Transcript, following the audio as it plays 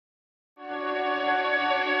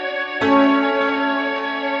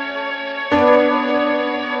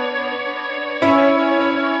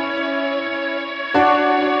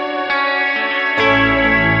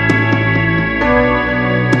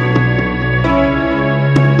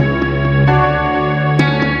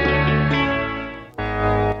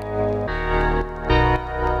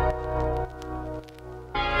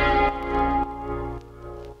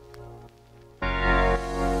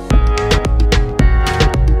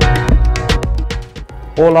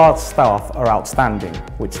All our staff are outstanding,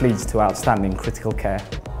 which leads to outstanding critical care.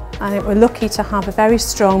 I think we're lucky to have a very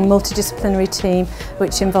strong multidisciplinary team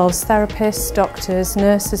which involves therapists, doctors,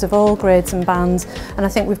 nurses of all grades and bands, and I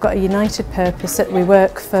think we've got a united purpose that we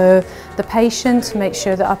work for the patient to make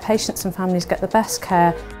sure that our patients and families get the best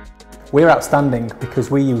care. We're outstanding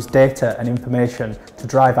because we use data and information to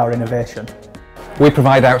drive our innovation. We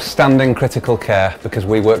provide outstanding critical care because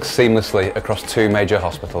we work seamlessly across 2 major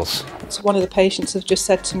hospitals. So one of the patients has just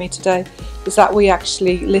said to me today is that we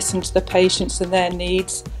actually listen to the patients and their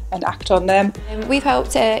needs and act on them. We've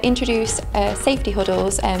helped introduce safety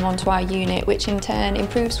huddles onto our unit, which in turn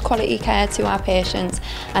improves quality care to our patients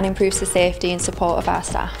and improves the safety and support of our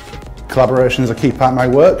staff. Collaboration is a key part of my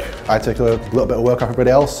work. I take a little bit of work off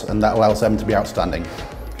everybody else, and that allows them to be outstanding.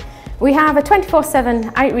 We have a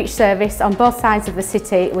 24/7 outreach service on both sides of the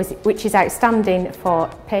city, which is outstanding for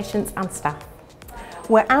patients and staff.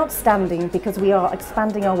 We're outstanding because we are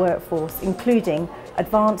expanding our workforce, including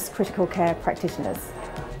advanced critical care practitioners.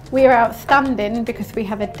 We are outstanding because we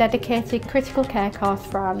have a dedicated critical care course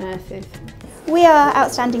for our nurses. We are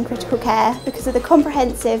outstanding critical care because of the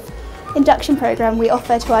comprehensive induction programme we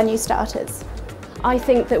offer to our new starters. I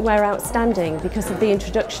think that we're outstanding because of the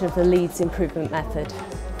introduction of the Leeds Improvement Method.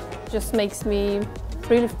 Just makes me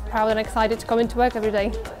really proud and excited to come into work every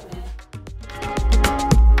day.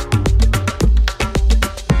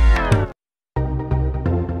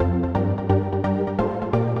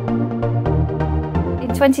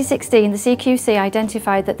 In 2016, the CQC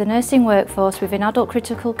identified that the nursing workforce within adult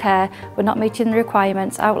critical care were not meeting the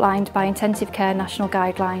requirements outlined by intensive care national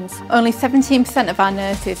guidelines. Only 17% of our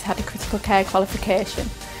nurses had a critical care qualification.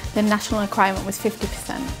 The national requirement was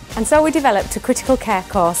 50%. And so we developed a critical care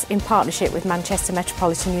course in partnership with Manchester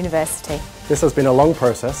Metropolitan University. This has been a long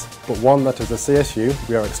process, but one that as a CSU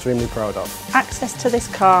we are extremely proud of. Access to this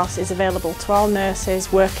course is available to all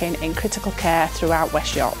nurses working in critical care throughout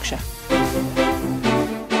West Yorkshire.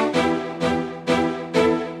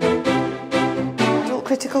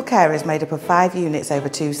 Critical care is made up of 5 units over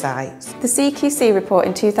 2 sites. The CQC report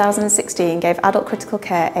in 2016 gave adult critical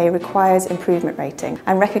care a requires improvement rating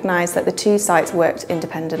and recognised that the 2 sites worked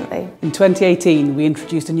independently. In 2018, we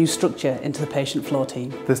introduced a new structure into the patient floor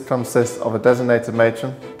team. This consists of a designated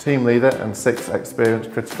matron, team leader and 6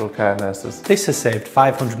 experienced critical care nurses. This has saved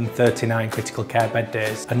 539 critical care bed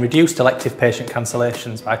days and reduced elective patient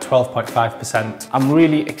cancellations by 12.5%. I'm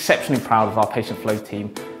really exceptionally proud of our patient flow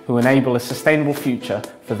team, who enable a sustainable future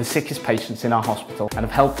for the sickest patients in our hospital and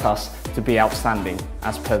have helped us to be outstanding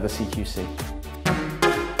as per the CQC.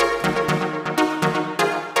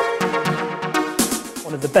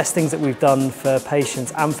 One of the best things that we've done for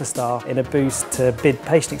patients and for staff in a boost to bid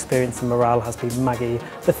patient experience and morale has been Maggie,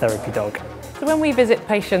 the therapy dog. So when we visit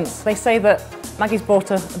patients, they say that Maggie's brought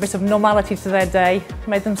a bit of normality to their day,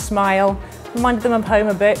 made them smile, reminded them of home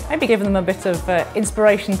a bit, maybe given them a bit of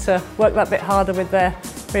inspiration to work that bit harder with their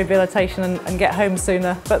rehabilitation and get home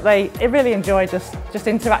sooner. But they really enjoy just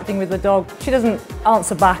interacting with the dog. She doesn't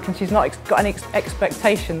answer back and she's not got any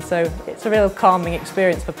expectation, so it's a real calming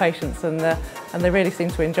experience for patients and they really seem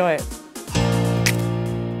to enjoy it.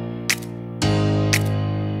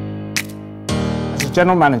 As a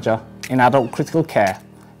general manager in adult critical care,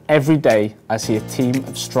 every day I see a team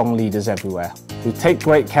of strong leaders everywhere who take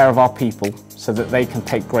great care of our people so that they can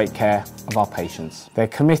take great care of our patients. They're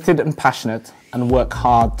committed and passionate and work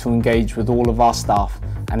hard to engage with all of our staff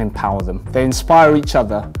and empower them. They inspire each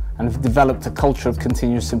other and have developed a culture of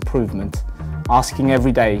continuous improvement, asking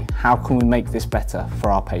every day, how can we make this better for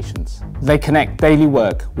our patients? They connect daily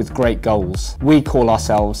work with great goals. We call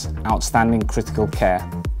ourselves Outstanding Critical Care,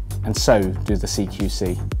 and so do the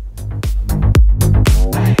CQC.